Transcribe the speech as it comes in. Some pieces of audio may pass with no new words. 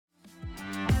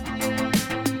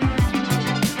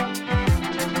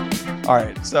All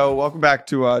right, so welcome back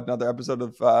to another episode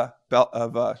of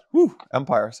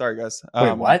Empire. Sorry, guys.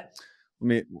 Wait, what? Let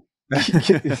me.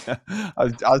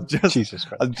 I Jesus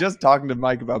Christ. was just talking to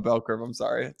Mike about bell curve. I'm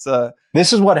sorry.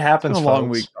 This is what happens. It's been a long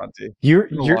folks. week, Auntie.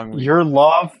 Your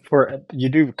love for you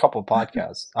do a couple of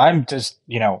podcasts. I'm just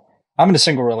I'm in a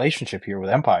single relationship here with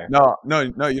Empire. No,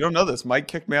 you don't know this. Mike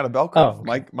kicked me out of bell curve.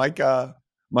 Oh, okay.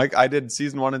 Mike, I did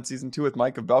season 1 and season 2 with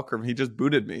Mike of bell curve. He just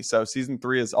booted me. So season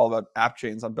 3 is all about app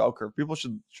chains on bell curve. People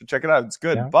should check it out. It's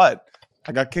good, but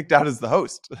I got kicked out as the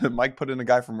host. Mike put in a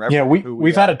guy from Rev. Yeah,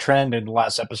 we've had a trend in the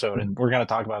last episode, and we're going to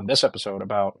talk about in this episode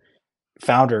about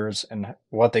founders and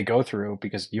what they go through,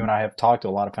 because you and I have talked to a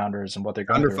lot of founders and what they're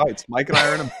going through. Fights. Mike and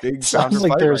I are in a big Sounds founder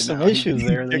like fight there's right some now. issues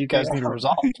there that you guys need to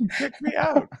resolve. He kicked me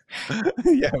out.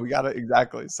 Yeah, we got it.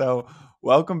 Exactly. So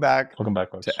welcome back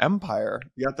folks. to Empire.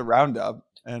 You got the roundup.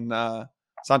 And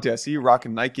Santi, I see you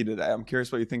rocking Nike today. I'm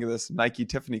curious what you think of this Nike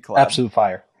Tiffany collab. Absolute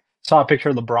fire. Saw a picture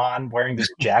of LeBron wearing this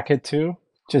jacket too.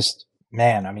 Just,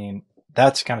 man, I mean,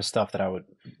 that's the kind of stuff that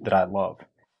I love.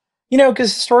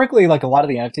 Because historically, like a lot of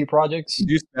the NFT projects,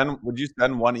 would you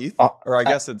spend 1 ETH? Or I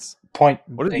guess it's point.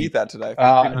 What is ETH at today?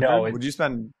 No, would you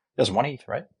spend? There's 1 ETH,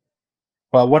 right?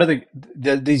 Well, what are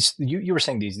these? You were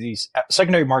saying these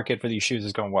secondary market for these shoes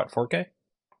is going what? 4K.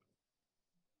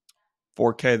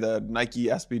 4K, the Nike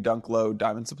SB Dunk Low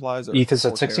Diamond Supplies. Or ETH is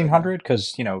at 1600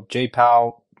 because J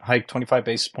Powell hiked 25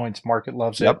 basis points. Market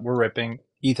loves it. We're ripping.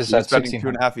 ETH is at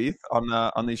 1600. 2.5 ETH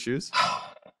on these shoes.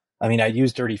 I mean, I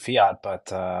use dirty fiat,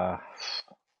 but I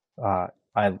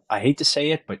hate to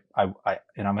say it, but I'm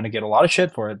going to get a lot of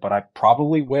shit for it, but I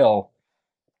probably will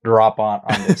drop on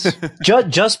this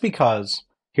just because.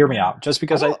 Hear me out. Just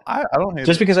because I don't hate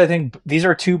just it. Because I think these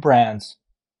are two brands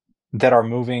that are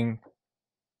moving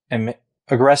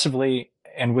aggressively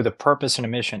and with a purpose and a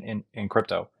mission in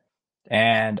crypto,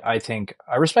 and I think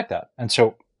I respect that. And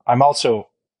so I'm also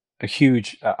a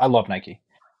huge. I love Nike.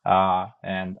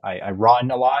 And I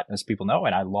run a lot, as people know,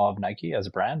 and I love Nike as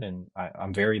a brand, and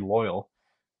I'm very loyal.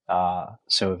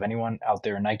 So if anyone out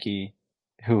there, Nike,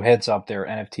 who heads up their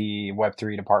NFT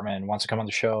Web3 department wants to come on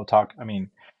the show, talk, I mean,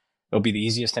 it'll be the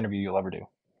easiest interview you'll ever do.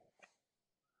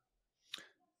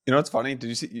 You know what's funny? Did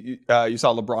you see? You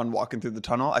saw LeBron walking through the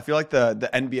tunnel. I feel like the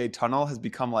NBA tunnel has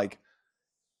become like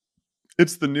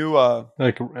it's the new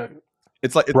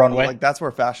it's runway. Like that's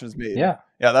where fashion is made. Yeah.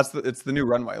 It's the new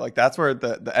runway. Like that's where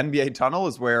the NBA tunnel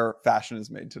is where fashion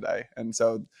is made today. And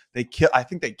so I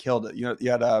think they killed it. You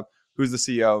had who's the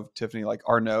CEO of Tiffany, like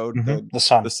Arnaud,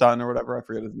 the son or whatever. I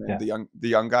forget his name. Yeah. The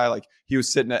young guy. Like he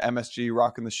was sitting at MSG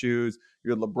rocking the shoes. You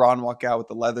had LeBron walk out with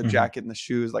the leather jacket and the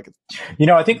shoes. Like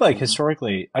I think like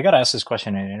historically, I got asked this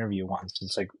question in an interview once.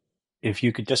 It's like, if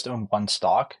you could just own one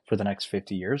stock for the next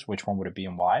 50 years, which one would it be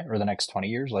and why? Or the next 20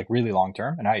 years, like really long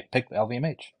term? And I picked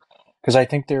LVMH. Because I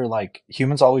think they're like,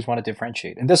 humans always want to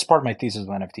differentiate. And this is part of my thesis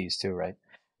with NFTs too, right?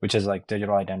 Which is like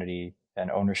digital identity and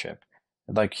ownership.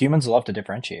 Like humans love to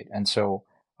differentiate. And so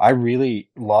I really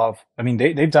love, I mean,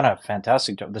 they've done a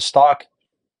fantastic job. The stock,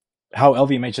 how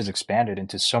LVMH has expanded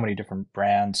into so many different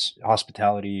brands,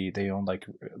 hospitality, they own like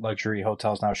luxury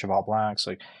hotels now, Cheval Blancs.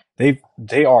 Like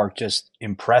they are just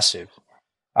impressive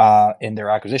in their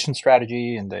acquisition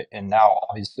strategy, and now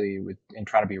obviously in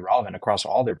trying to be relevant across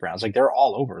all their brands. Like they're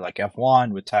all over, like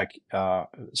F1 with tech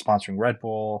sponsoring Red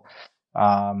Bull,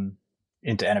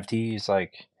 into NFTs,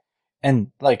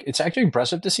 and it's actually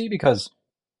impressive to see, because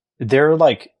they're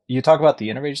like, you talk about the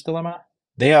innovator's dilemma.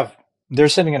 They're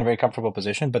sitting in a very comfortable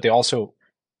position, but they also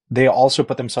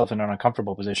put themselves in an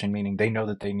uncomfortable position, meaning they know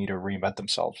that they need to reinvent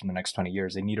themselves in the next 20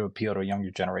 years. They need to appeal to a younger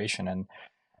generation, and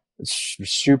it's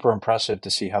super impressive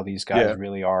to see how these guys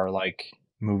really are like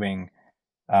moving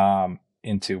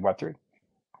into Web3.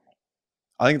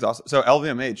 I think it's awesome. So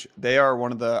LVMH, they are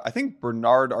one of the, I think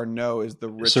Bernard Arnault is the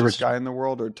richest guy in the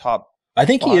world, or top. I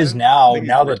think 5. He is now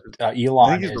that Elon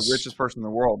I think he's the richest person in the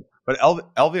world. But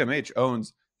LVMH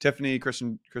owns Tiffany,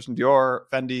 Christian Dior,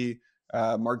 Fendi,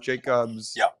 Marc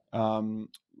Jacobs,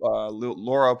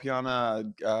 Laura Piana,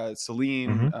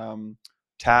 Celine,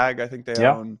 Tag. I think they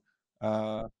own.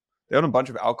 They own a bunch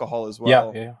of alcohol as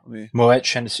well. Yeah. Moet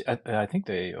Hennessy, I think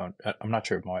they own. I'm not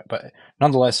sure of Moet, but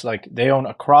nonetheless, like they own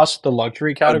across the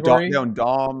luxury category. They own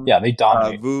Dom. Yeah, they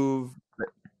dominate. Vouv,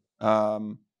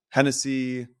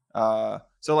 Hennessy. So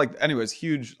like, anyways,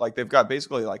 huge. Like they've got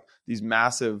basically like these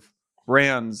massive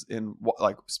brands in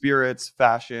like spirits,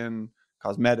 fashion,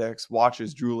 cosmetics,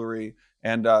 watches, jewelry,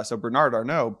 and so Bernard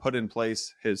Arnault put in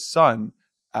place his son.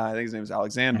 I think his name is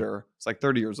Alexander. It's like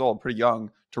 30 years old, pretty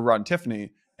young, to run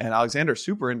Tiffany. And Alexander's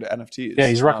super into NFTs. Yeah,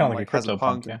 he's rocking like a crypto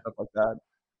punk and stuff like that.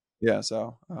 Yeah,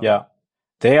 so yeah.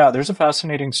 There's a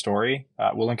fascinating story.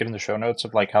 We'll link it in the show notes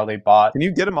of like how they bought. Can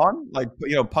you get him on? Like,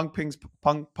 Punk Ping's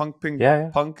Punk Ping Yeah,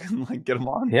 Punk, and like get him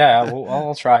on. yeah.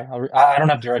 I'll try. I don't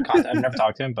have direct contact. I've never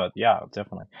talked to him, but yeah,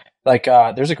 definitely. Like,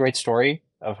 there's a great story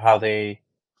of how they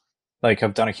like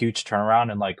have done a huge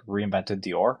turnaround and like reinvented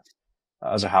Dior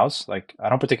as a house. Like, I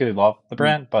don't particularly love the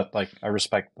brand, but like I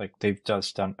respect like they've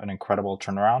just done an incredible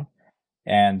turnaround,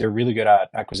 and they're really good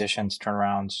at acquisitions,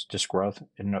 turnarounds, just growth,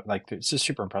 and like it's just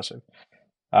super impressive.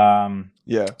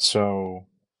 Yeah. So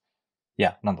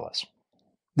yeah, nonetheless,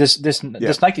 this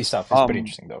Nike stuff is pretty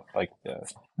interesting though. Like,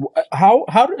 how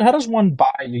does one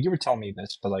buy? You were telling me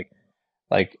this, but like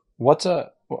what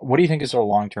do you think is their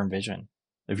long term vision?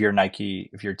 If you're Nike,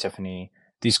 if you're Tiffany,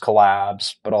 these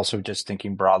collabs, but also just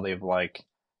thinking broadly of like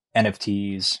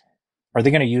NFTs, are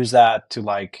they going to use that to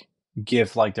like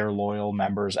give like their loyal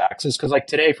members access? Because like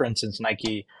today, for instance,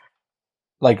 Nike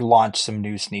like launched some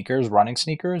new sneakers, running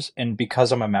sneakers, and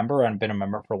because I'm a member and been a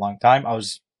member for a long time,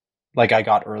 I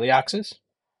got early access.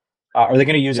 Are they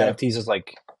going to use NFTs as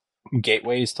like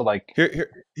gateways to like?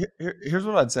 Here's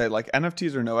what I'd say: like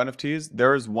NFTs or no NFTs,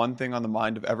 there is one thing on the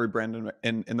mind of every brand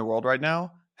in the world right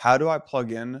now. How do I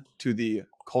plug in to the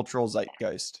cultural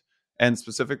zeitgeist, and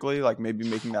specifically, like maybe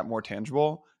making that more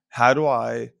tangible? How do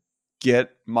I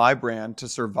get my brand to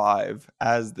survive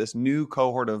as this new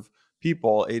cohort of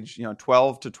people age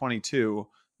 12 to 22?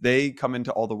 They come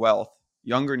into all the wealth.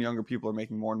 Younger and younger people are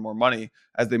making more and more money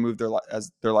as they move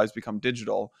as their lives become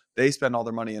digital. They spend all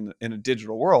their money in a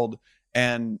digital world.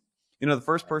 And the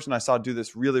first person I saw do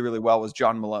this really, really well was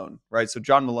John Malone, right? So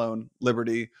John Malone,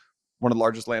 Liberty, one of the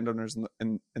largest landowners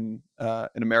in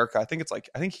America. I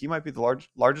think he might be the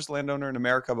largest landowner in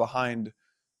America behind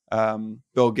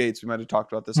Bill Gates. We might have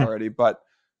talked about this already, but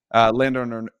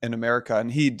landowner in America,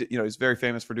 and he's very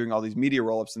famous for doing all these media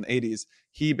roll-ups in the 80s.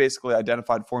 He basically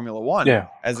identified Formula One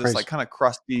as this like kind of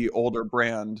crusty older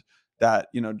brand that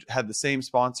had the same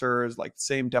sponsors, like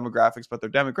same demographics, but their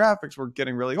demographics were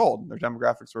getting really old. Their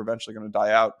demographics were eventually going to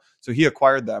die out. So he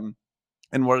acquired them.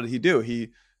 And what did he do? He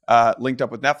linked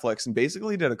up with Netflix and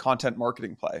basically did a content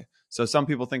marketing play. So some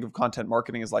people think of content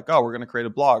marketing as like, oh, we're going to create a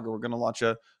blog or we're going to launch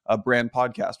a brand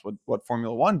podcast. What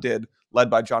Formula One did, led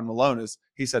by John Malone, is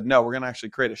he said, no, we're going to actually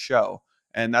create a show.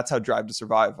 And that's how Drive to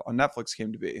Survive on Netflix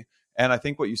came to be. And I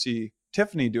think what you see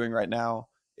Tiffany doing right now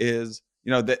is,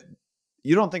 that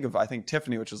you don't think of, I think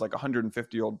Tiffany, which is like a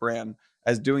 150-year-old brand,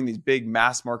 as doing these big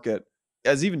mass market,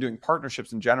 as even doing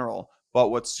partnerships in general. But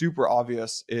what's super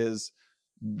obvious is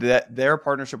that their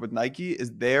partnership with Nike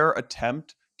is their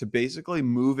attempt to basically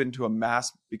move into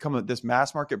this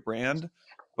mass market brand,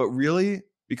 but really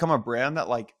become a brand that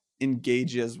like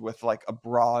engages with like a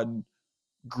broad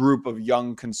group of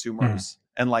young consumers.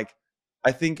 And like,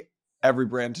 I think every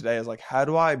brand today is like, how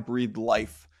do I breathe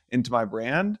life into my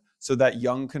brand so that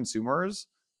young consumers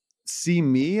see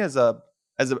me as a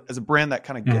brand that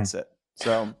kind of gets it.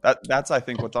 So that's I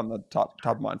think what's on the top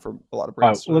of mind for a lot of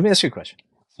brands. Let me ask you a question.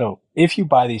 So if you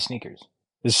buy these sneakers,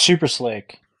 it's super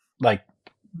slick, like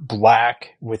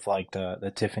black with like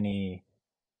the Tiffany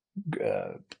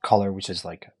color, which is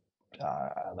like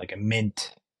a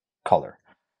mint color.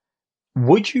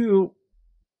 Would you,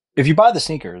 if you buy the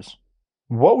sneakers,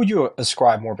 what would you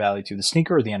ascribe more value to, the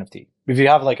sneaker or the NFT? If you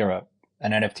have like an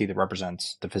NFT that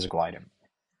represents the physical item.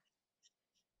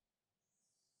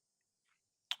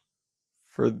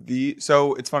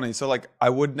 So it's funny. So like I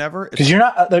would never, because you're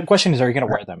not. The question is, are you going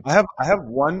to wear them? I have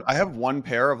one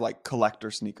pair of like collector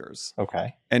sneakers.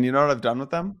 Okay. And you know what I've done with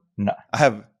them? No. I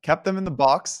have kept them in the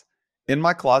box in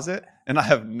my closet, and I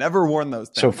have never worn those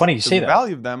things. So funny you say that. The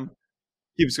value of them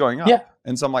keeps going up. Yeah.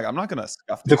 And so I'm like, I'm not going to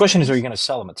scuff. The question is, are you going to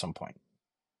sell them at some point?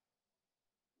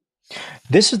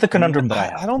 This is the conundrum that I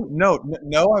have. I don't know.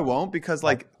 No, I won't, because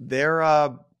like they're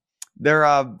a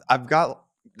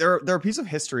piece of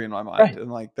history in my mind, right.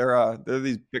 And like they're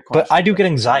these Bitcoin. But I do get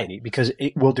anxiety because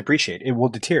it will depreciate, it will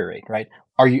deteriorate, right?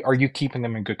 Are you keeping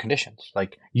them in good conditions?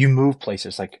 Like you move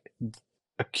places, like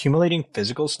accumulating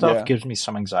physical stuff gives me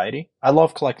some anxiety. I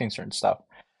love collecting certain stuff,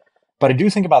 but I do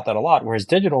think about that a lot. Whereas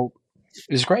digital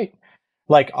is great.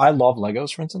 Like I love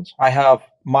Legos, for instance. I have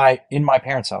in my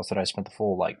parents' house that I spent the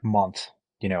full like month,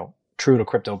 true to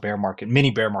crypto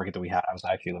mini bear market that we had. I was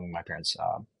actually living in my parents'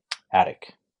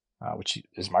 attic. Which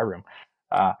is my room,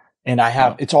 and I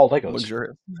have it's all Legos.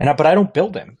 Luxurious. But I don't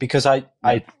build them because I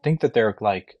think that they're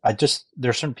like there's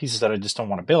certain pieces that I just don't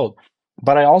want to build.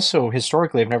 But I also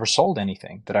historically have never sold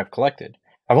anything that I've collected.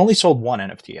 I've only sold one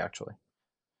NFT actually,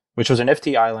 which was an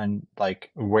FT Island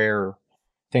like rare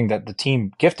thing that the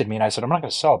team gifted me, and I said I'm not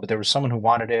going to sell it, but there was someone who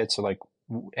wanted it, so like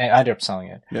I ended up selling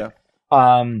it. Yeah.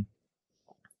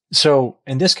 So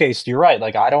in this case, you're right.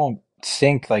 Like I don't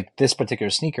think like this particular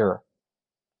sneaker,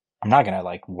 I'm not gonna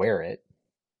like wear it.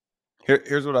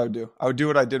 Here's what I would do. I would do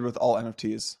what I did with all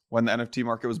NFTs when the NFT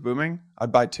market was booming.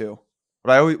 I'd buy two.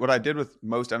 What I did with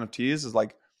most NFTs is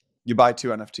like you buy two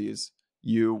NFTs.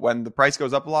 You when the price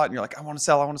goes up a lot and you're like, I want to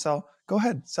sell. Go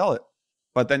ahead, sell it.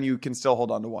 But then you can still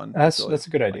hold on to one. That's Really, a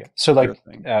good idea. like, So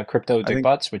like Crypto I Dick think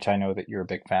Butts, which I know that you're a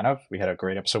big fan of. We had a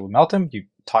great episode with Melton. You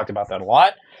talked about that a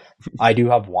lot. I do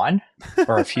have one,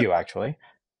 or a few actually.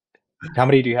 How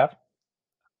many do you have?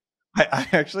 I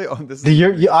actually own this.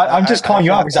 I'm just calling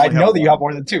you out because I know that you have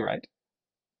more than two, right?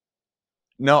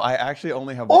 No, I actually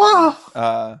only have one.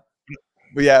 But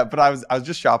yeah, but I was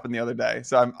just shopping the other day,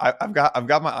 so I've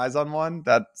got my eyes on one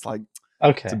that's like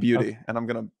Okay, it's a beauty, and I'm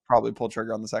gonna probably pull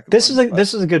trigger on the second. This is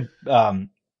a good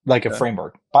like a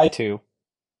framework. Buy two,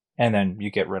 and then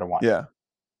you get rid of one.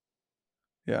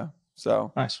 Yeah.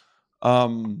 So nice.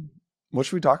 What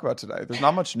should we talk about today? There's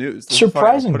not much news.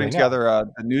 Surprisingly, putting together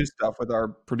the news stuff with our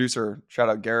producer, shout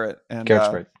out Garrett, and Garrett's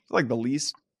great. It's like the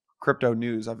least crypto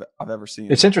news I've ever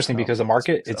seen. It's interesting because the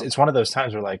market, it's one of those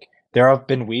times where like there have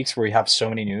been weeks where you have so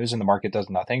many news and the market does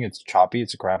nothing. It's choppy.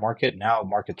 It's a crap market. Now the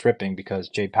market's ripping because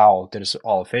Jay Powell did us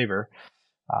all a favor.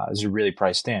 Is really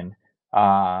priced in,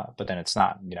 but then it's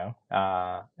not,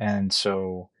 and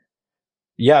so.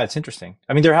 Yeah, it's interesting.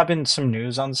 I mean, there have been some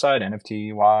news on the side,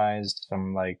 NFT wise,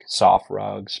 some like soft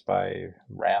rugs by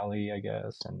Rally, I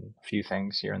guess, and a few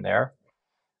things here and there.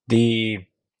 We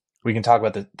can talk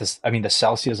about this. I mean, the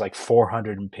Celsius like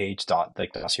 400 page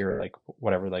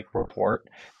report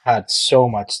had so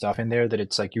much stuff in there that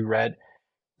it's like you read.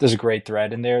 There's a great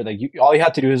thread in there. Like all you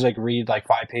have to do is like read like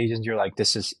 5 pages, and you're like,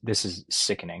 this is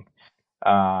sickening.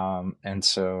 And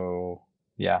so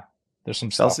yeah, there's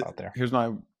some stuff out there. Here's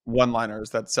my one-liner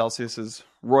is that Celsius is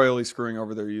royally screwing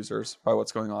over their users by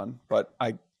what's going on, but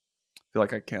I feel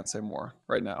like I can't say more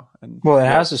right now. And well, it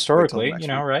has historically,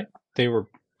 right? They were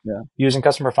using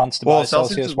customer funds to buy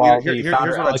Celsius while the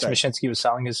founder Alex Mashinsky was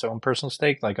selling his own personal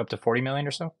stake, like up to 40 million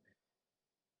or so.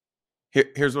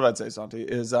 Here's what I'd say, Santi,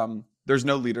 is there's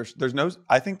no leadership.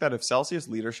 I think that if Celsius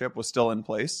leadership was still in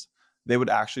place, they would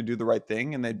actually do the right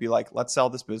thing, and they'd be like, let's sell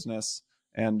this business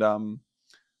and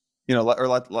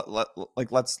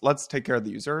let's take care of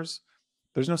the users.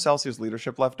 There's no Celsius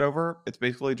leadership left over. It's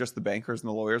basically just the bankers and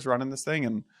the lawyers running this thing.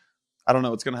 And I don't know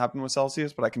what's going to happen with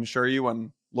Celsius, but I can assure you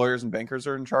when lawyers and bankers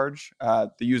are in charge, the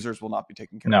users will not be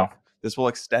taken care of. This will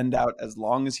extend out as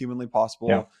long as humanly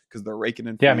possible because they're raking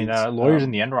in fees. Yeah, I mean, lawyers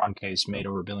in the Enron case made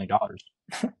over $1 billion.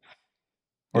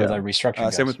 Or the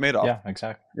restructuring. Same with Madoff. Yeah,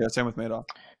 exactly. Yeah, same with Madoff.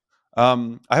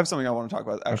 I have something I want to talk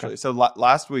about actually. Okay. So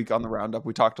last week on the roundup,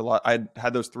 we talked a lot. I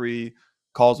had those 3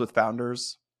 calls with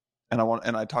founders, and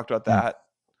I talked about that.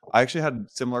 I actually had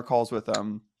similar calls with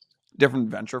different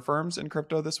venture firms in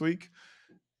crypto this week,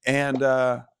 and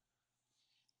they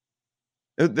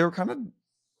were kind of.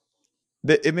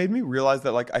 It made me realize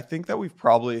that I think that we've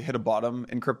probably hit a bottom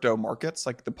in crypto markets,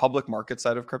 like the public market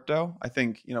side of crypto. I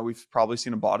think we've probably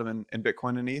seen a bottom in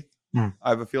Bitcoin and ETH. I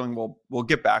have a feeling we'll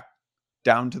get back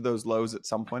down to those lows at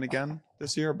some point again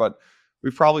this year, but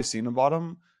we've probably seen a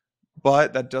bottom.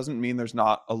 But that doesn't mean there's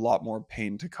not a lot more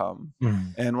pain to come.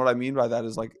 And what I mean by that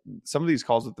is like some of ththese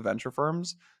calls with the venture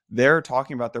firms, they're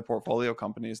talking about their portfolio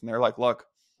companies, and they're like, look,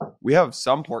 we have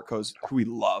some portcos who we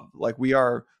love. Like we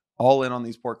are all in on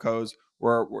these portcos.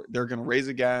 They're going to raise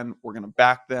again. We're going to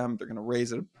back them. They're going to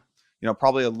raise it,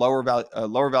 probably a lower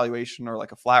valuation or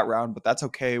like a flat round, but that's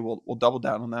okay. We'll double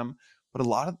down on them. But a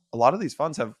lot of these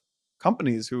funds have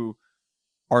companies who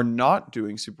are not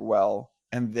doing super well,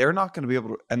 and they're not going to be able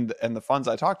to, and the funds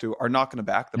I talk to are not going to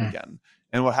back them again.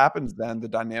 And what happens then, the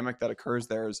dynamic that occurs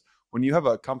there is when you have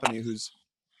a company who's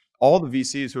all the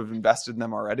VCs who have invested in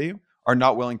them already are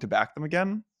not willing to back them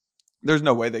again, there's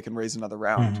no way they can raise another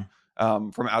round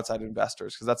from outside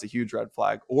investors, because that's a huge red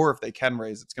flag. Or if they can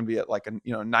raise, it's going to be at like a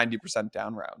 90%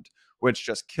 down round, which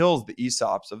just kills the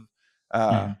ESOPs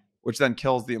of which then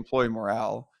kills the employee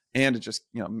morale. And it just,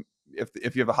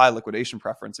 if you have a high liquidation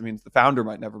preference, it means the founder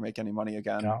might never make any money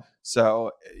again. No.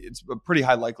 So it's a pretty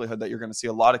high likelihood that you're going to see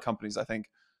a lot of companies, I think,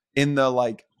 in the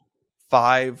like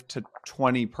 5 to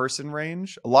 20 person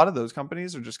range. A lot of those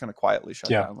companies are just going to quietly shut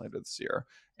down later this year.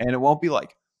 And it won't be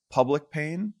like public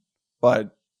pain,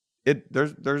 but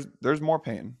there's more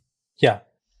pain. Yeah.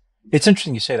 It's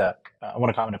interesting you say that. I want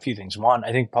to comment a few things. One,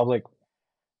 I think public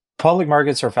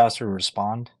markets are faster to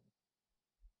respond.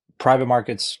 Private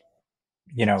markets,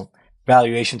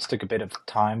 valuations took a bit of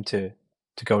time to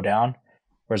go down,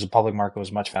 whereas the public market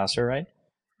was much faster, right?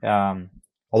 A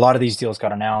lot of these deals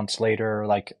got announced later.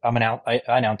 Like I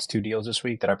announced 2 deals this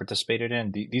week that I participated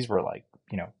in. These were like,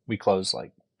 we closed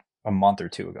like a month or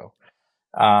 2 ago.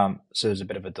 So there's a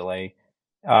bit of a delay.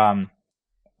 Um,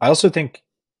 I also think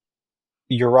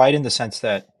you're right in the sense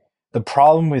that the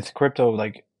problem with crypto,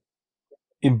 like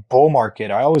in bull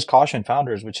market, I always caution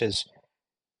founders, which is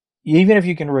even if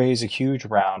you can raise a huge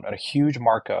round at a huge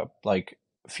markup, like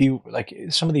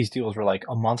some of these deals were like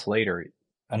a month later,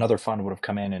 another fund would have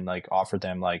come in and like offered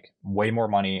them like way more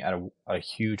money at a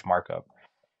huge markup.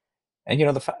 And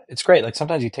it's great. Like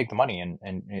sometimes you take the money and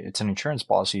it's an insurance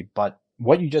policy, but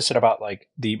what you just said about like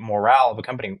the morale of a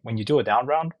company, when you do a down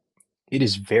round, it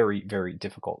is very, very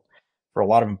difficult for a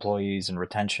lot of employees and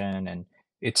retention, and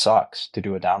it sucks to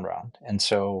do a down round. And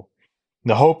so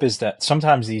the hope is that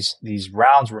sometimes these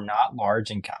rounds were not large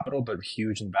in capital, but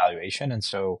huge in valuation. And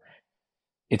so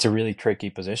it's a really tricky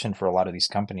position for a lot of these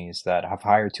companies that have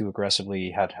hired too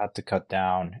aggressively, had to cut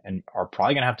down, and are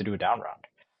probably going to have to do a down round.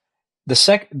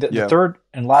 The Yeah. third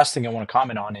and last thing I want to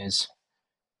comment on is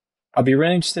I'll be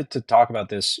really interested to talk about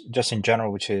this just in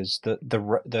general, which is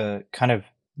the kind of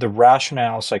the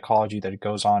rationale psychology that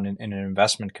goes on in an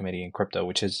investment committee in crypto,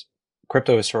 which is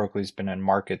crypto historically has been a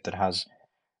market that has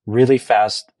really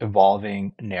fast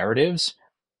evolving narratives,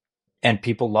 and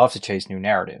people love to chase new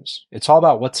narratives. It's all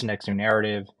about what's the next new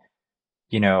narrative,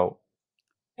 you know.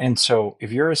 And so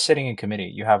if you're sitting in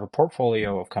committee, you have a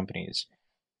portfolio of companies,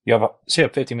 you have say a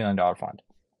 $50 million fund.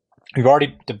 You've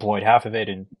already deployed half of it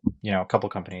in, a couple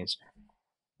of companies.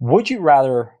 Would you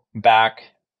rather back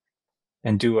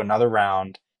and do another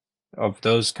round of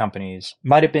those companies?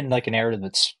 Might have been like an narrative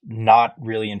that's not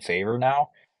really in favor now.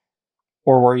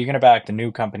 Or were you going to back the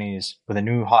new companies with a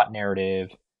new hot narrative,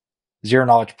 zero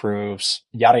knowledge proofs,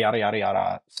 yada, yada, yada,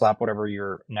 yada, slap whatever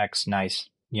your next nice,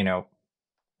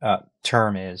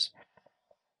 term is.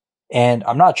 And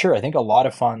I'm not sure. I think a lot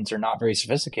of funds are not very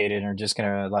sophisticated and are just going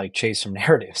to like chase some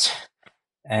narratives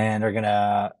and are going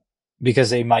to, because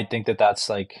they might think that that's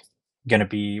like going to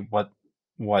be what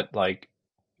like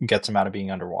gets them out of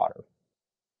being underwater.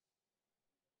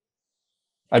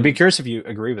 I'd be curious if you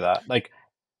agree with that. Like,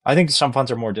 I think some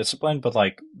funds are more disciplined, but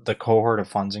like the cohort of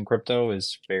funds in crypto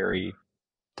is very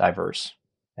diverse,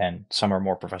 and some are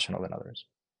more professional than others.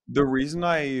 The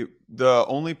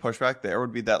only pushback there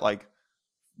would be that like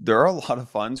there are a lot of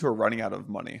funds who are running out of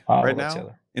money Oh, right what's the now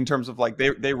other? in terms of like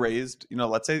they raised,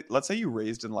 let's say you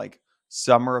raised in like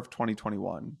summer of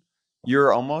 2021.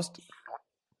 You're almost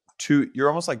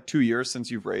like 2 years since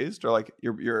you've raised, or like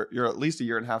you're at least a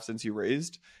year and a half since you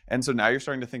raised. And so now you're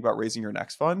starting to think about raising your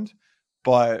next fund,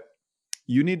 but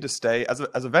you need to stay as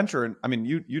a venture. And I mean,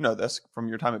 you know this from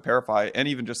your time at Parify, and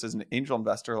even just as an angel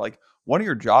investor, like one of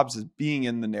your jobs is being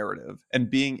in the narrative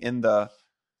and being in the,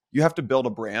 you have to build a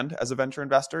brand as a venture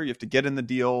investor. You have to get in the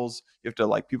deals. You have to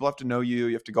like, people have to know you.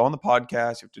 You have to go on the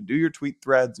podcast. You have to do your tweet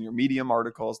threads and your Medium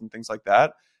articles and things like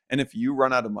that. And if you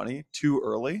run out of money too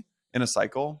early in a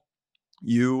cycle,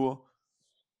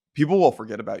 people will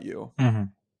forget about you. Mm-hmm.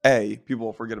 A, people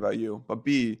will forget about you, but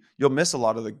B, you'll miss a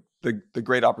lot of the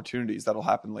great opportunities that'll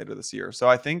happen later this year. So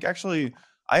I think actually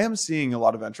I am seeing a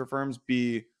lot of venture firms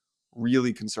be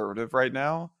really conservative right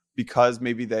now because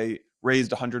maybe they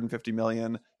raised 150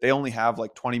 million. They only have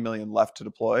like 20 million left to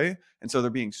deploy. And so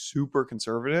they're being super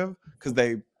conservative because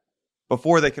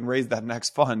before they can raise that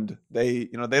next fund, they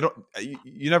don't,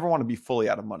 you never want to be fully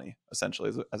out of money essentially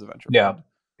as a venture Yeah, fund.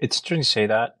 it's interesting to say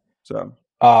that. So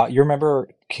You remember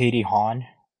Katie Hahn,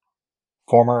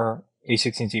 former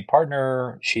A16Z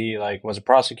partner? She like was a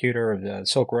prosecutor of the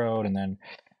Silk Road and then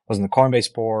was in the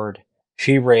Coinbase board.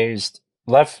 She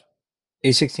left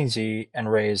A16Z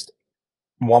and raised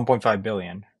 1.5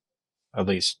 billion, at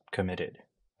least committed.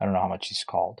 I don't know how much he's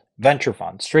called. Venture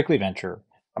fund, strictly venture.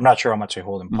 I'm not sure how much they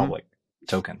hold in public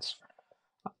tokens.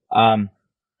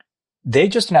 They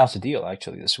just announced a deal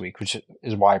actually this week, which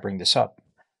is why I bring this up,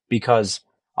 because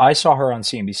I saw her on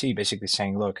CNBC basically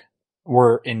saying, look,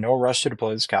 we're in no rush to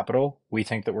deploy this capital. We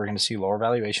think that we're going to see lower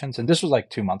valuations. And this was like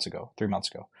 2 months ago, 3 months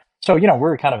ago. So,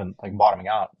 we're kind of like bottoming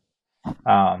out.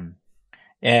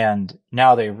 And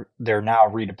now they're now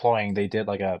redeploying. They did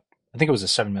like I think it was a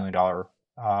 $7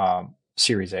 million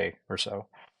Series A or so.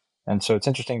 And so it's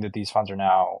interesting that these funds are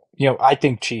now, I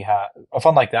think a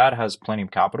fund like that has plenty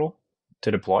of capital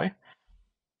to deploy.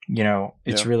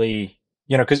 It's really,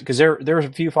 because there's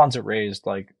a few funds that raised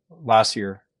like last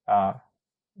year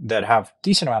that have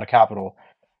decent amount of capital.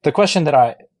 The question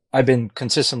that I've been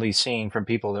consistently seeing from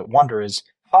people that wonder is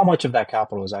how much of that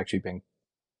capital is actually being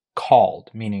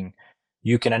called, meaning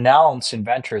you can announce in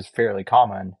venture is fairly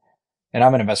common. And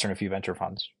I'm an investor in a few venture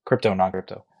funds, crypto and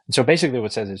non-crypto. And so basically what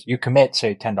it says is you commit,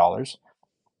 say, $10,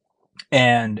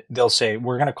 and they'll say,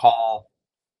 we're going to call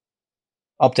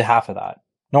up to half of that,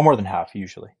 no more than half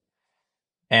usually.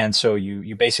 And so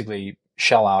you basically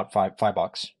shell out five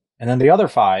bucks. And then the other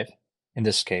five, in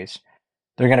this case,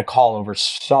 they're going to call over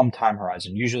some time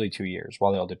horizon, usually 2 years,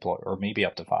 while they'll deploy, or maybe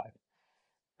up to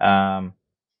 5.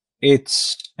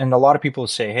 And a lot of people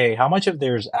say, hey, how much of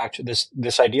there's actually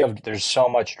this idea of there's so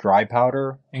much dry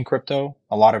powder in crypto,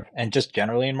 and just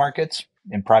generally in markets,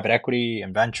 in private equity,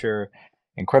 in venture,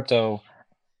 in crypto.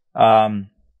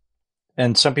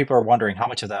 And some people are wondering how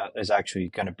much of that is actually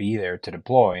going to be there to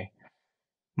deploy.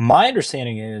 My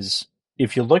understanding is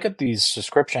if you look at these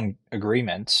subscription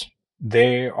agreements,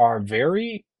 they are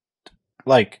very,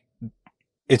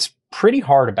 it's pretty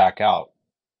hard to back out.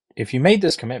 If you made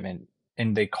this commitment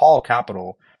and they call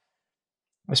capital,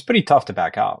 it's pretty tough to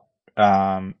back out.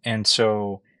 And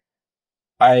so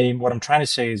what I'm trying to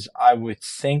say is I would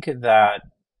think that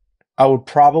I would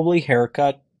probably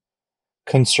haircut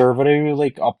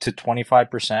conservatively up to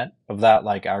 25% of that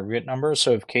aggregate number.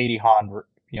 So if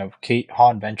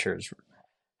Hahn Ventures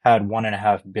had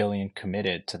 $1.5 billion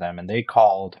committed to them and they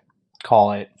call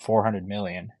it 400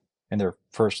 million in their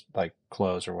first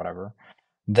close or whatever,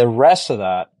 the rest of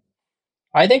that,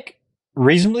 I think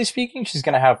reasonably speaking, she's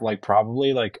going to have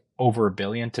probably over $1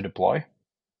 billion to deploy.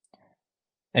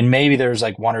 And maybe there's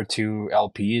one or two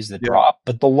LPs that drop,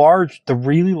 but the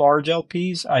really large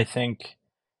LPs, I think,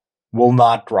 will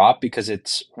not drop, because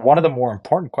it's one of the more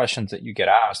important questions that you get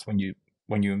asked when you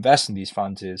invest in these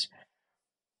funds is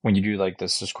when you do the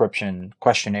subscription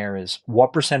questionnaire is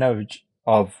what percentage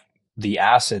of the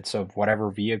assets of whatever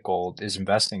vehicle is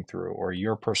investing through, or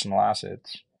your personal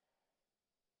assets.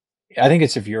 I think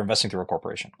it's if you're investing through a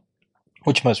corporation,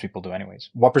 which most people do anyways.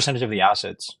 What percentage of the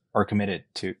assets are committed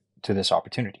to this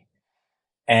opportunity?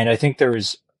 And I think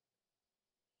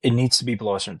it needs to be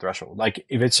below a certain threshold.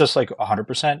 If it's just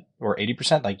 100% or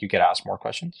 80%, you get asked more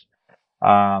questions.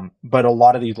 But a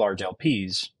lot of these large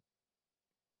LPs,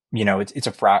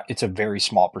 it's a very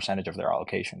small percentage of their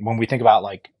allocation. When we think about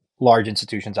large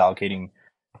institutions allocating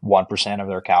 1% of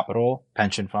their capital,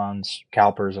 pension funds,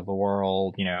 CalPERS of the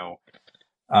world,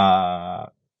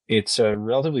 it's a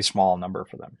relatively small number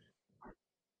for them.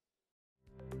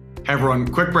 Hey everyone,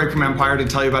 quick break from Empire to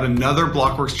tell you about another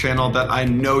Blockworks channel that I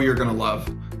know you're going to love.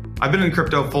 I've been in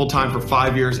crypto full time for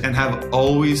 5 years and have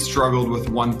always struggled with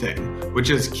one thing,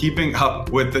 which is keeping up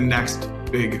with the next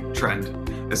big trend.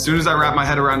 As soon as I wrap my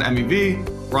head around MEV,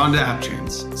 we're on to app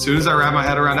chains. As soon as I wrap my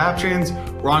head around app chains,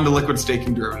 we're on to liquid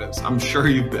staking derivatives. I'm sure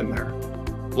you've been there.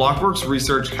 Blockworks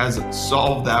Research has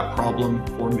solved that problem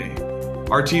for me.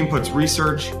 Our team puts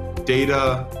research,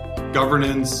 data,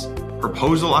 governance,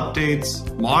 proposal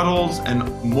updates, models, and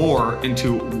more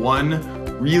into one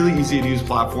really easy to use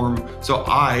platform so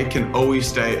I can always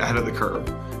stay ahead of the curve.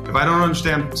 If I don't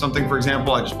understand something, for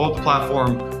example, I just pull up the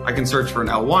platform, I can search for an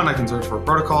L1, I can search for a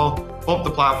protocol, pull up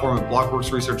the platform at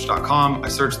blockworksresearch.com, I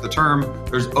search the term,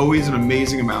 there's always an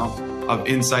amazing amount of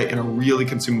insight in a really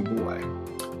consumable way.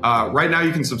 Right now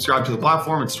you can subscribe to the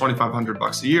platform, it's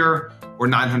 $2,500 a year or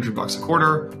 $900 a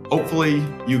quarter. Hopefully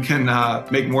you can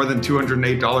make more than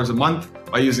 $208 a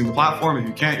month by using the platform. If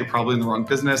you can't, you're probably in the wrong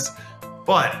business.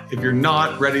 But if you're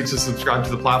not ready to subscribe to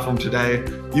the platform today,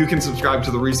 you can subscribe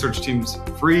to the research team's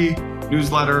free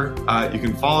newsletter. You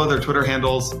can follow their Twitter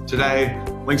handles today.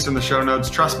 Links in the show notes.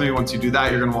 Trust me, once you do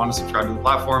that, you're going to want to subscribe to the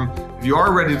platform. If you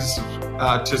are ready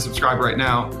to subscribe right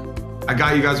now, I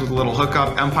got you guys with a little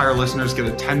hookup. Empire listeners get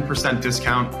a 10%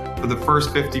 discount for the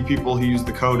first 50 people who use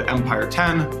the code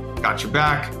EMPIRE10. Got your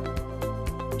back.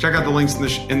 Check out the links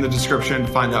in the description to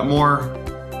find out more.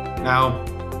 Now,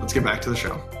 let's get back to the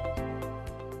show.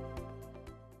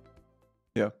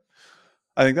 Yeah,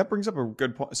 I think that brings up a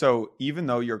good point. So even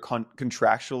though you're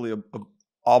contractually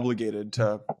obligated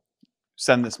to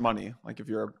send this money, like if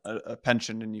you're a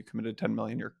pension and you committed 10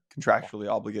 million, you're contractually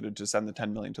obligated to send the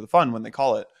 10 million to the fund when they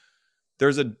call it.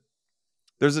 I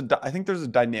think there's a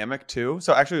dynamic too.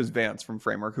 So actually it was Vance from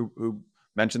Framework who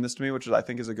mentioned this to me, which I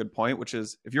think is a good point, which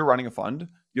is if you're running a fund,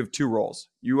 you have two roles.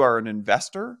 You are an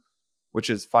investor, which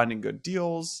is finding good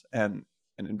deals and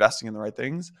investing in the right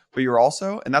things, but you're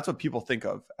also, and that's what people think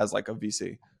of as like a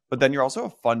VC, but then you're also a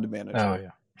fund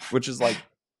manager, which is like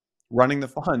running the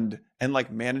fund and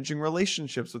like managing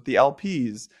relationships with the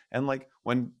LPs. And like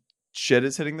when shit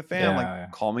is hitting the fan,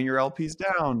 calming your LPs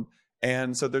down.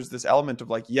 And so there's this element of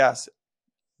like, yes,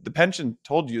 the pension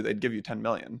told you they'd give you 10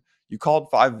 million. You called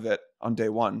 5 of it on day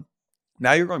one.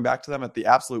 Now you're going back to them at the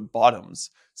absolute bottoms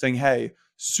saying, hey,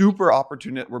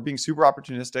 we're being super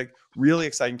opportunistic, really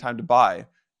exciting time to buy.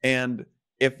 And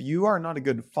if you are not a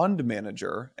good fund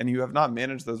manager and you have not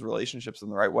managed those relationships in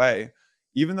the right way,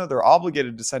 even though they're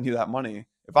obligated to send you that money,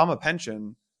 if I'm a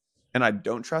pension and I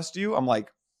don't trust you, I'm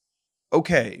like,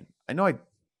 okay, I know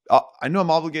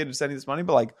I'm obligated to send you this money,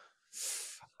 but like,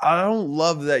 I don't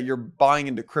love that you're buying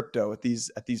into crypto at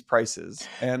these prices.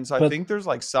 And so I But think there's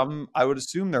like I would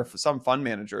assume there are some fund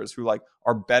managers who like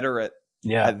are better at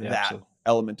yeah, that absolutely.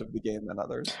 element of the game than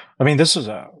others. I mean,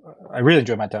 I really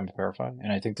enjoyed my time at Verify,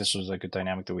 and I think this was a good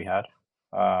dynamic that we had.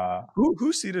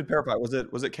 Who seeded Verify? Was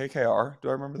it KKR? Do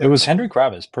I remember that? It was Henry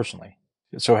Kravis personally.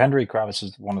 So Henry Kravis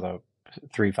is one of the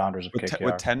 3 founders of KKR.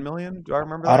 With 10 million? Do I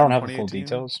remember that? I don't have the full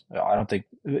details. I don't think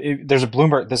there's a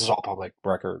Bloomberg. This is all public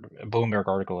record. A Bloomberg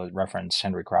article that referenced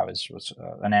Henry Kravis was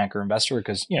an anchor investor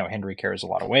because Henry carries a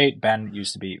lot of weight. Ben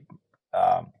used to be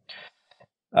at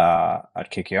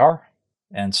KKR,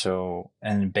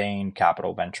 and Bain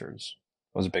Capital Ventures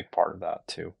was a big part of that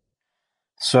too.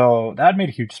 So that made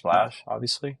a huge splash,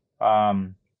 obviously.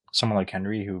 Someone like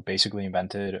Henry, who basically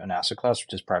invented an asset class,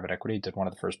 which is private equity, did one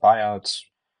of the first buyouts.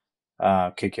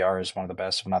 KKR is one of the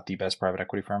best, if not the best, private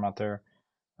equity firm out there.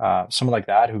 Someone like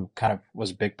that, who kind of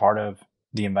was a big part of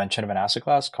the invention of an asset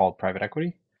class called private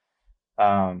equity,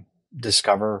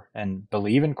 discover and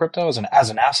believe in crypto as an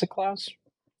asset class.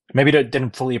 Maybe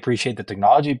didn't fully appreciate the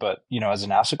technology, but as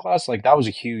an asset class, like that was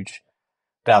a huge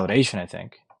validation, I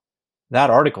think. That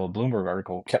article, Bloomberg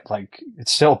article, kept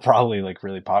it's still probably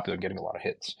really popular, getting a lot of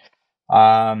hits.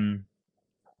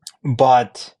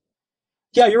 But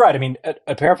yeah, you're right. I mean,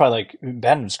 at Verify,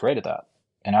 Ben was great at that,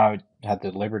 and I had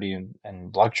the liberty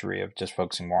and luxury of just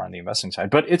focusing more on the investing side.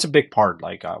 But it's a big part.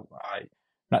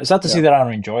 It's not to say that I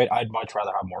don't enjoy it. I'd much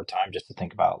rather have more time just to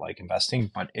think about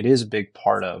investing, but it is a big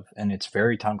part of, and it's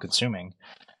very time consuming,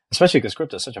 especially because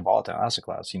crypto is such a volatile asset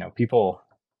class. People.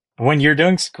 When you're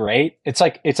doing great, it's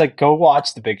like go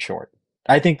watch The Big Short.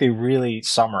 I think they really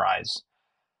summarize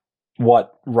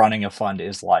what running a fund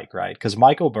is like, right? Because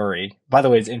Michael Burry, by the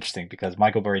way, it's interesting because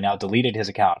Michael Burry now deleted his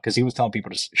account because he was telling people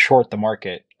to short the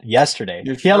market yesterday.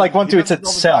 He had one tweet that said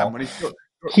sell.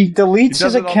 He deletes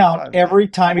his account every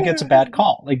time he gets a bad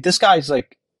call. This guy's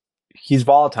he's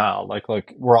volatile.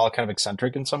 We're all kind of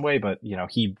eccentric in some way, but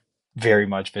he very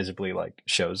much visibly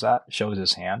shows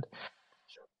his hand.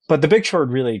 But The Big Short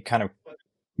really kind of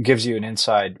gives you an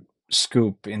inside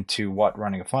scoop into what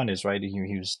running a fund is, right?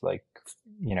 He was a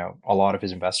lot of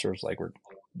his investors were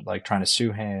trying to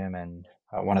sue him, and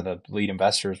one of the lead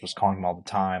investors was calling him all the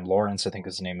time. Lawrence, I think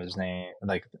is the name of his name.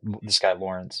 This guy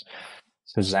Lawrence,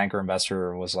 so his anchor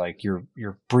investor was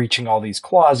you're breaching all these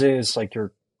clauses,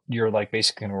 you're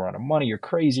basically gonna run out of money. You're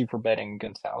crazy for betting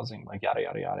against housing, yada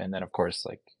yada yada. And then of course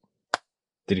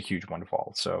did a huge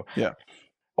windfall. So yeah.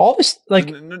 All this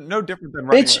no different than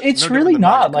running. It's really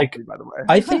not company, by the way.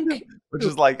 I think, which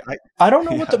is I don't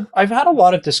know what I've had a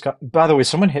lot of discussion. By the way,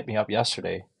 someone hit me up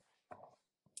yesterday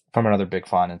from another big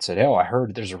fund and said, "Oh, I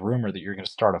heard there's a rumor that you're going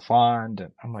to start a fund,"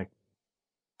 and I'm like,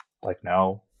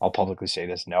 no, I'll publicly say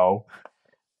this, no.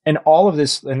 And all of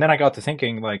this, and then I got to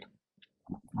thinking,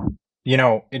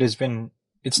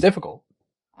 it's difficult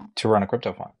to run a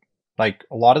crypto fund.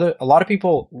 A lot of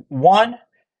people,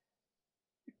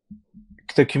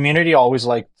 the community always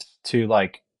liked to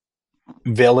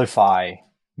vilify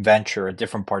venture at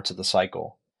different parts of the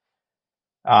cycle.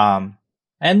 And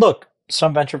look,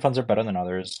 some venture funds are better than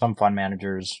others. Some fund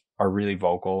managers are really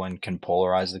vocal and can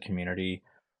polarize the community,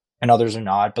 and others are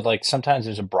not. But sometimes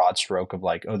there's a broad stroke of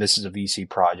oh, this is a VC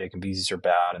project and VCs are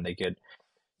bad, and they get,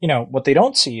 what they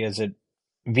don't see is that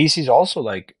VCs also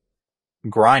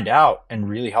grind out and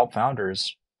really help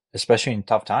founders, especially in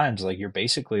tough times. You're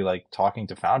basically talking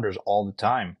to founders all the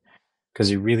time because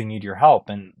they really need your help.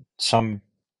 And some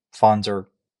funds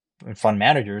fund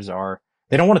managers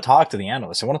they don't want to talk to the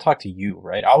analysts. They want to talk to you,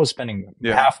 right? I was spending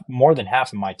more than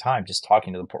half of my time just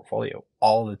talking to the portfolio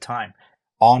all the time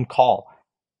on call.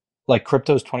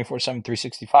 Crypto's 24/7,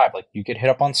 365. You get hit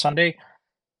up on Sunday,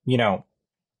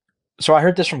 So I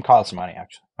heard this from Kyle Samani,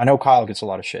 actually. I know Kyle gets a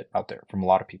lot of shit out there from a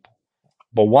lot of people.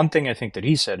 But one thing I think that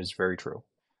he said is very true.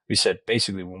 We said,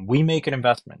 basically, when we make an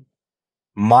investment,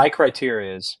 my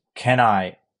criteria is, can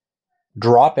I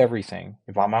drop everything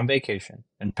if I'm on vacation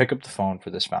and pick up the phone for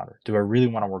this founder? Do I really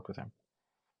want to work with him?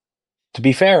 To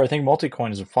be fair, I think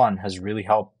Multicoin as a fund has really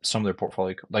helped some of their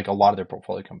portfolio, a lot of their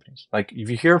portfolio companies. If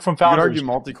you hear from founders, you could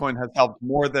argue Multicoin has helped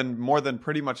more than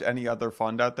pretty much any other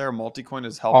fund out there. Multicoin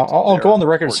has helped. I'll go on the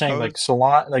record saying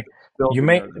Solana,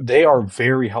 they are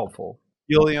very helpful.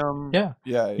 Helium. Yeah.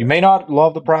 You may not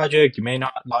love the project. You may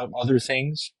not love other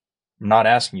things. I'm not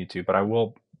asking you to, but I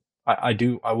will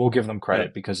give them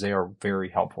credit because they are very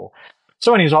helpful.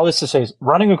 So anyways, all this to say is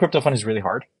running a crypto fund is really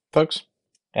hard, folks.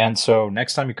 And so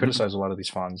next time you criticize a lot of these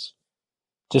funds,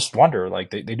 just wonder,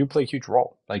 like they do play a huge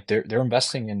role. Like they're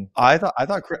investing in. I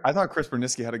thought Chris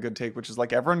Berniski had a good take, which is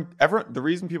like everyone the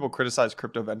reason people criticize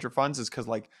crypto venture funds is because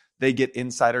like they get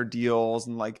insider deals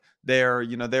and like they're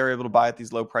able to buy at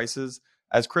these low prices.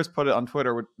 As Chris put it on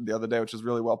Twitter the other day, which is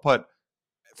really well put.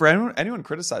 For anyone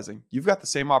criticizing, you've got the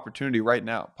same opportunity right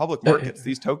now. Public markets,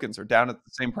 these tokens are down at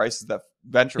the same prices that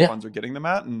venture Yeah. funds are getting them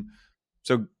at, and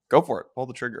so go for it, pull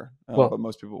the trigger. Well, but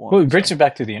most people won't. well, it brings me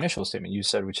back to the initial statement you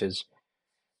said, which is,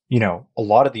 a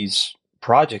lot of these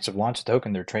projects have launched a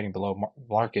token, they're trading below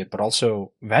market, but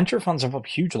also venture funds have a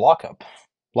huge lockup.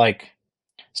 Like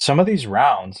some of these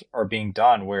rounds are being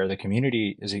done where the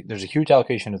community there's a huge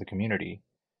allocation to the community,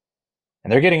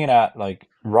 and they're getting it at like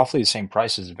roughly the same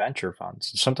price as venture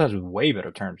funds, sometimes with way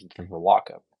better terms in terms of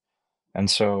lockup. And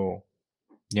so,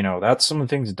 that's some of the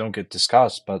things that don't get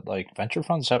discussed, but like venture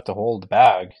funds have to hold the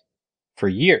bag for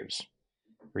years,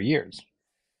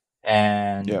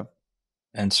 And Yeah.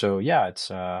 and so yeah,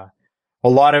 it's a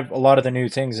lot of the new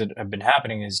things that have been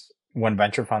happening is when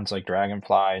venture funds like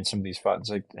Dragonfly and some of these funds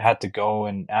like had to go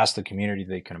and ask the community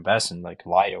they can invest in, like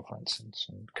Lido, for instance,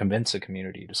 and convince the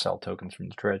community to sell tokens from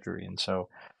the treasury. And so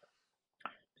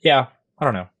yeah, I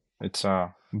don't know. It's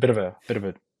a bit of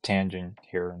a tangent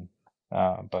here, and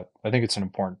but I think it's an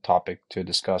important topic to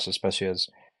discuss, especially as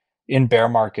in bear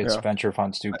markets, Yeah. venture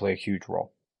funds do play a huge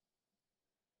role.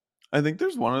 I think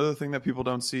there's one other thing that people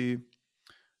don't see.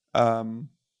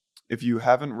 If you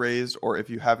haven't raised or if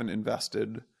you haven't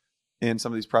invested in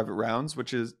some of these private rounds,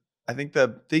 which is, I think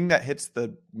the thing that hits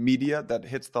the media, that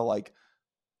hits the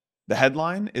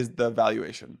headline is the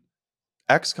valuation.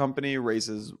 X company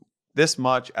raises this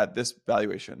much at this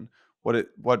valuation.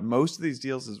 What most of these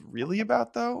deals is really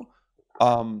about though,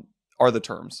 are the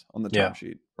terms on the term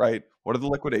sheet, right? What are the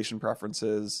liquidation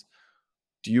preferences?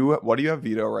 What do you have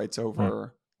veto rights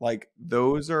over? Like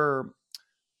those are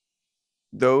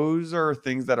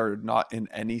things that are not in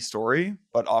any story,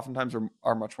 but oftentimes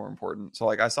are much more important. So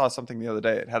like I saw something the other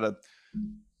day, it had a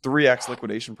 3x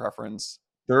liquidation preference.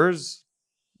 There's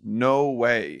no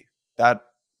way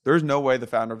the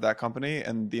founder of that company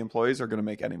and the employees are going to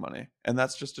make any money. And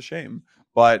that's just a shame.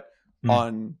 But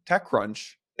on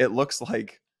TechCrunch, it looks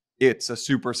like it's a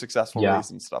super successful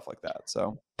raise and stuff like that.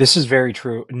 So this is very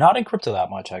true. Not in crypto that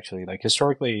much, actually. Like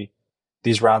historically,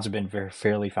 these rounds have been very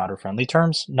fairly founder friendly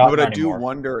terms. Not I anymore. do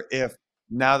wonder if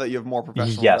now that you have more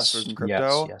professional investors in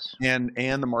crypto and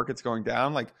the market's going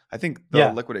down, like I think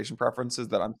the liquidation preferences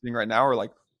that I'm seeing right now are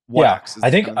like 1x. I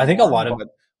think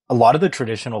a lot of the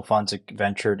traditional funds that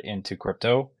ventured into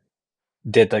crypto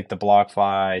did like the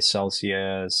BlockFi,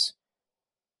 Celsius,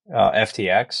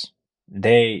 FTX.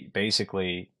 They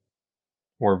basically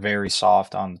were very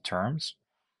soft on the terms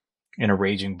in a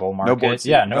raging bull market.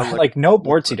 No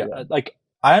board seat. Like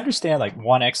I understand like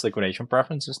 1x liquidation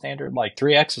preference is standard. Like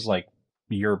 3x is like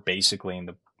you're basically in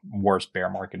the worst bear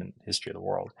market in the history of the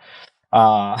world.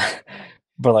 But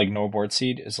like no board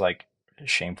seat is like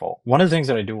shameful. One of the things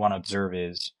that I do want to observe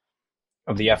is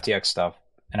of the FTX stuff,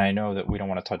 and I know that we don't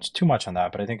want to touch too much on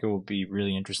that, but I think it will be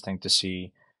really interesting to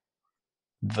see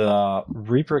the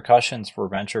repercussions for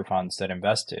venture funds that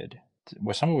invested,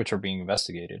 with some of which are being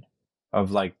investigated,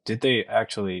 of like, did they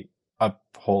actually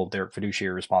uphold their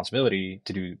fiduciary responsibility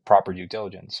to do proper due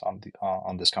diligence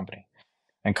on this company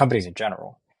and companies in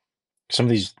general? Some of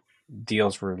these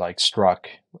deals were like struck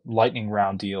lightning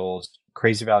round deals,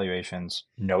 crazy valuations,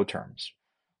 no terms.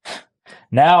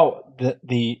 Now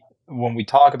the when we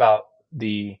talk about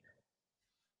the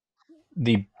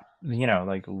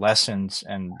like lessons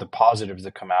and the positives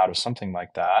that come out of something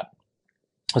like that,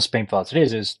 as painful as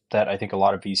it is that I think a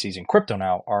lot of VCs in crypto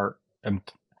now are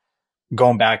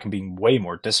going back and being way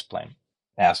more disciplined,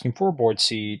 asking for a board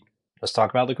seat. Let's talk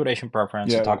about liquidation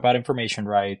preference. Let's talk about information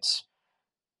rights,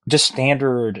 just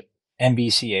standard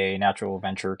NVCA, Natural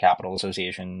Venture Capital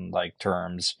Association, like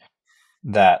terms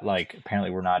that like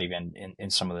apparently were not even in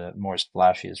some of the more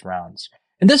splashiest rounds.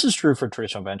 And this is true for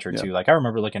traditional venture too. Like I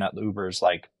remember looking at Uber's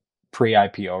like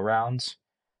pre-IPO rounds.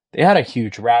 They had a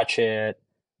huge ratchet,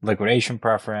 liquidation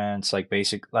preference, like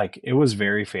basic, like it was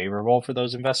very favorable for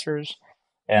those investors.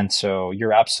 And so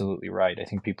you're absolutely right. I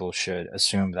think people should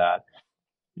assume that,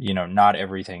 not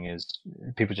everything is,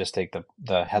 people just take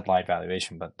the headline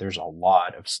valuation, but there's a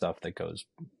lot of stuff that goes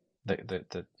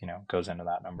goes into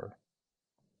that number.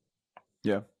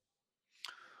 Yeah.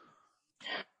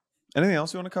 Anything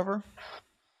else you want to cover?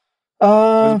 It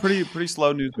was a pretty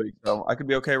slow news week, so I could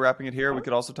be okay wrapping it here. We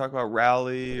could also talk about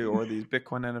Rally or these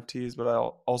Bitcoin NFTs, but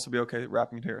I'll also be okay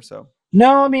wrapping it here. So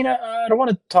no, I mean I don't want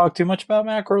to talk too much about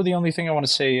macro. The only thing I want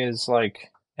to say is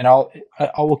like, and I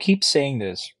will keep saying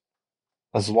this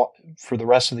for the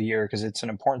rest of the year, because it's an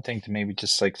important thing to maybe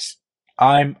just like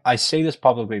I say this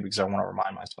publicly because I want to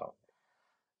remind myself.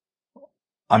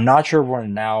 I'm not sure if we're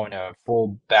now in a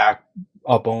full back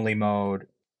up only mode.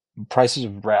 Prices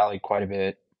have rallied quite a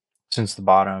bit since the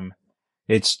bottom.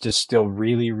 It's just still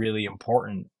really, really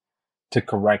important to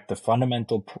correct the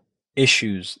fundamental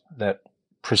issues that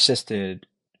persisted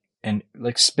and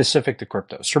like specific to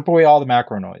crypto. Strip away all the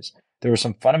macro noise. There are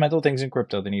some fundamental things in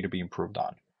crypto that need to be improved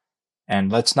on.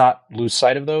 And let's not lose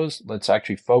sight of those. Let's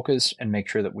actually focus and make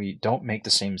sure that we don't make the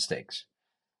same mistakes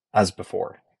as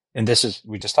before. And this is,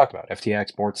 we just talked about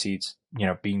FTX, board seats,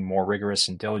 being more rigorous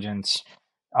in diligence,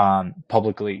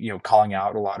 publicly, calling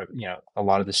out a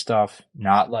lot of this stuff,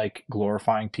 not like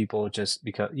glorifying people just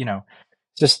because,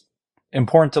 just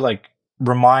important to like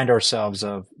remind ourselves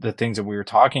of the things that we were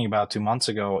talking about 2 months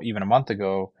ago, even a month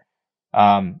ago.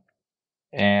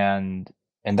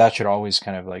 And that should always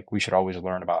kind of like, we should always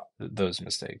learn about those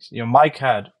mistakes. Mike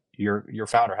had, your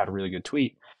founder had a really good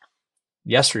tweet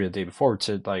yesterday, the day before, it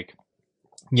said like,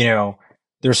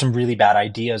 there's some really bad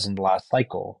ideas in the last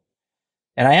cycle.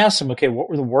 And I asked him, okay, what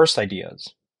were the worst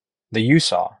ideas that you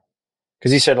saw?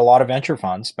 Because he said a lot of venture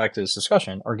funds, back to this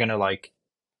discussion, are going to like,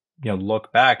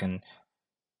 look back and,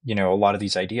 a lot of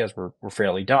these ideas were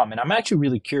fairly dumb. And I'm actually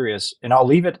really curious, and I'll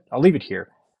leave it here.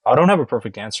 I don't have a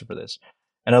perfect answer for this.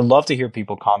 And I'd love to hear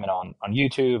people comment on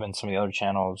YouTube and some of the other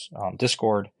channels,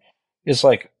 Discord. It's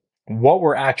like, what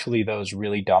were actually those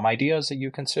really dumb ideas that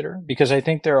you consider? Because I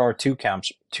think there are two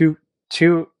camps, two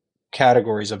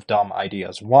categories of dumb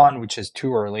ideas. One, which is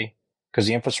too early because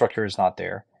the infrastructure is not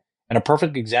there. And a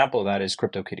perfect example of that is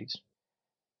CryptoKitties.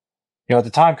 At the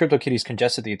time, CryptoKitties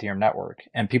congested the Ethereum network,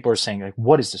 and people are saying, like,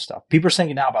 what is this stuff? People are saying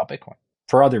it now about Bitcoin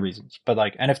for other reasons. But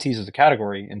like NFTs as a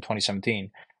category in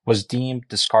 2017 was deemed,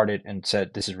 discarded, and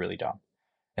said, this is really dumb.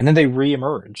 And then they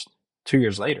re-emerged 2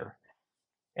 years later.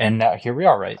 And now here we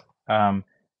are, right?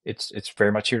 It's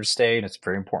very much here to stay, and it's a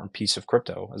very important piece of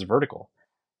crypto as a vertical.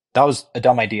 That was a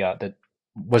dumb idea that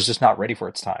was just not ready for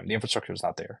its time. The infrastructure was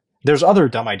not there. There's other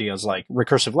dumb ideas like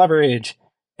recursive leverage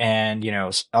and,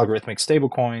 algorithmic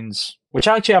stablecoins, which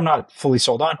actually I'm not fully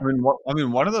sold on. I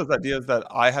mean, one of those ideas that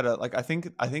I had I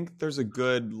think there's a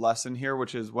good lesson here,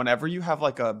 which is whenever you have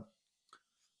like a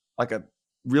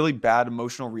really bad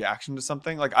emotional reaction to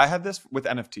something, like I had this with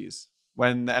NFTs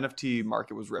when the NFT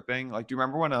market was ripping. Like, do you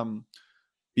remember when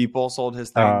Beeple sold his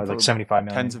thing for like 75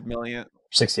 million, tens of million,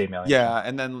 68 million? Yeah,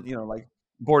 and then like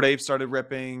Bored Ape started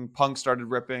ripping, Punk started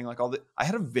ripping, like I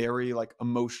had a very like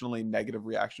emotionally negative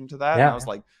reaction to that. Yeah, and I was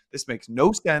like, this makes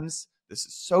no sense. This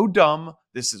is so dumb.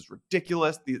 This is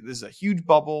ridiculous. This is a huge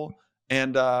bubble,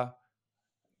 and I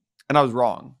was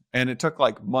wrong. And it took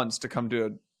like months to come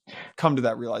to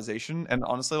that realization, and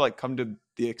honestly, like come to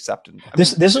the acceptance.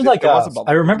 This was like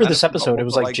I remember this episode. It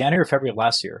was like January or February of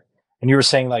last year, and you were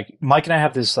saying like Mike and I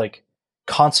have this like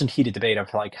constant heated debate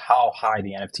of like how high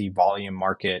the NFT volume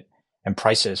market and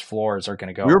prices floors are going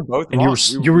to go. We were both and wrong.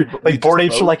 You were like Bored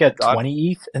Apes were like at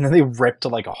 20 ETH, and then they ripped to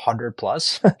like 100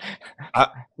 plus. I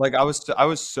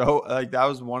was so like, that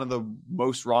was one of the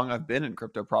most wrong I've been in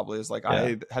crypto. Probably is like,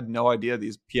 I had no idea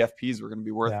these PFPs were going to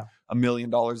be worth $1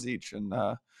 million each, and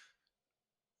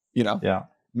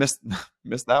missed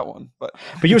that one. But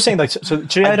you were saying like, so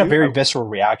you had a very visceral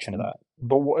reaction to that.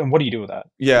 But what do you do with that?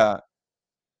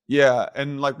 Yeah.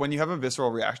 And like when you have a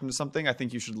visceral reaction to something, I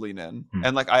think you should lean in.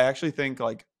 And like, I actually think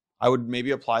like I would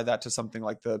maybe apply that to something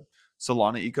like the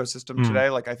Solana ecosystem today.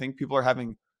 Like, I think people are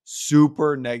having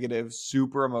super negative,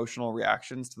 super emotional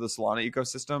reactions to the Solana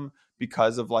ecosystem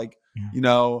because of like,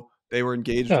 they were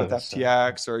engaged with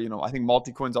FTX or, I think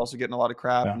Multicoin's also getting a lot of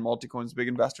crap, and Multicoin's a big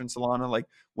investor in Solana. Like,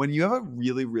 when you have a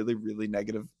really, really, really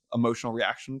negative emotional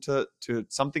reaction to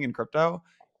something in crypto,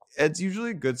 it's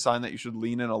usually a good sign that you should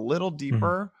lean in a little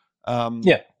deeper.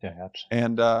 Absolutely.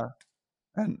 And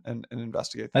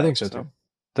investigate that. I think so too.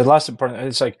 The last important,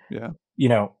 it's like,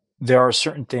 there are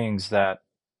certain things that,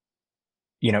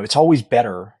 it's always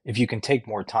better if you can take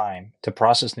more time to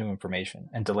process new information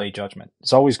and delay judgment.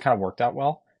 It's always kind of worked out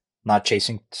well, not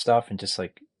chasing stuff and just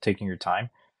like taking your time.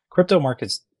 Crypto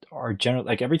markets are generally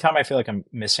like, every time I feel like I'm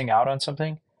missing out on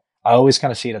something, I always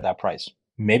kind of see it at that price.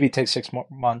 Maybe it takes 6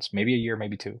 months, maybe a year,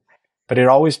 maybe 2. But it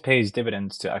always pays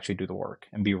dividends to actually do the work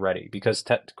and be ready, because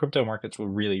crypto markets will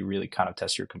really, really kind of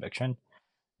test your conviction.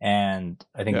 And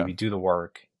I think if you do the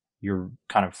work, you're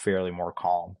kind of fairly more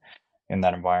calm in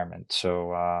that environment.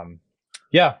 So,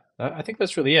 I think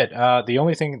that's really it. The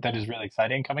only thing that is really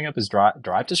exciting coming up is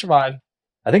Drive to Survive.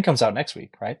 I think comes out next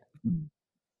week, right?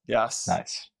 Yes.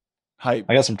 Nice. Hype.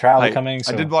 I got some travel coming.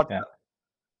 So, I did watch that.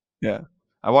 Yeah.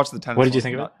 I watched the tennis. What did you one,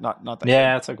 think of it? Not that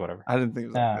Yeah, good. it's like whatever. I didn't think it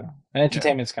was that good.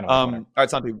 Entertainment's kind of like whatever. All right,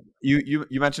 Santi, you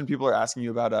mentioned people are asking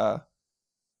you about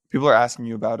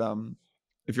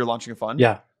if you're launching a fund.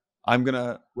 Yeah. I'm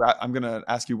gonna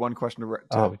ask you one question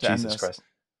to end Jesus this. Christ.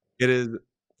 It is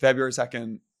February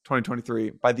 2nd,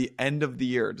 2023. By the end of the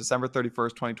year, December 31st,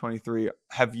 2023,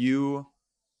 have you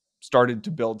started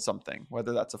to build something?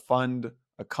 Whether that's a fund,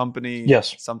 a company,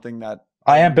 Yes, something that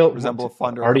I am built resemble a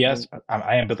fund or already. Yes,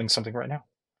 I am building something right now.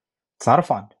 It's not a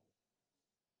fund.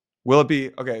 Will it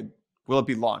be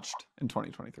launched in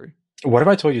 2023? What if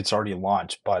I told you it's already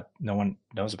launched, but no one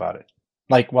knows about it?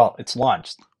 Like, well, it's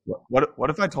launched.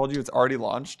 What if I told you it's already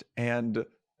launched and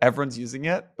everyone's using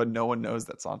it, but no one knows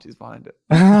that Santi's behind it?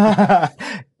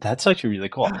 That's actually really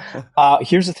cool.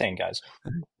 Here's the thing, guys.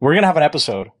 We're going to have an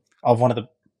episode of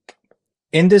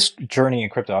in this journey in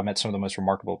crypto, I've met some of the most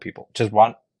remarkable people, which is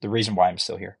the reason why I'm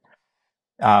still here.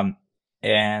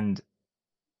 And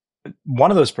one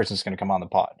of those persons is going to come on the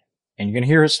pod and you're going to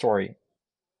hear his story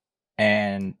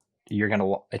and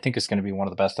I think it's going to be one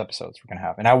of the best episodes we're going to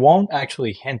have. And I won't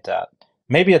actually hint at,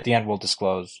 maybe at the end we'll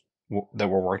disclose that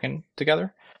we're working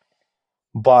together.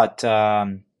 But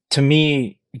to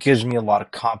me, it gives me a lot of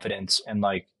confidence and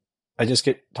like, I just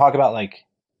talk about like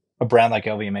a brand like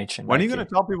LVMH. And when are you going to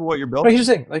tell people what you're But building? here's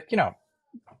the thing, like,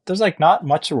 there's like not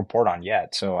much to report on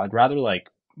yet. So I'd rather like,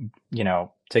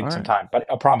 take some time,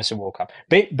 but I promise it will come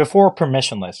before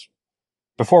permissionless.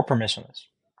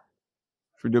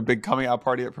 Should we do a big coming out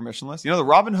party at Permissionless?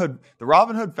 The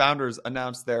Robinhood founders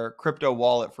announced their crypto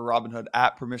wallet for Robinhood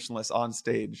at Permissionless on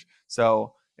stage.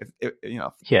 So if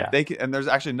they can, and there's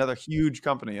actually another huge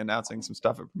company announcing some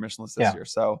stuff at Permissionless this year.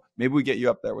 So maybe we get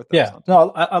you up there with them. Yeah, no,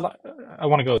 I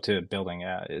want to go to building.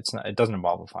 It doesn't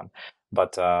involve a fund,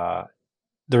 but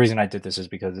the reason I did this is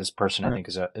because this person I think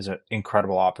is an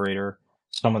incredible operator,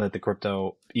 someone that the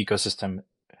crypto ecosystem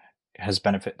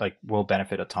will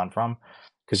benefit a ton from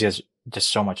because he has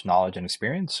just so much knowledge and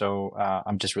experience. So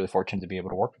I'm just really fortunate to be able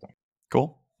to work with him.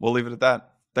 Cool. We'll leave it at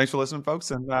that. Thanks for listening,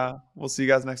 folks, and we'll see you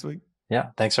guys next week.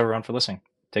 Yeah. Thanks everyone for listening.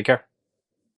 Take care.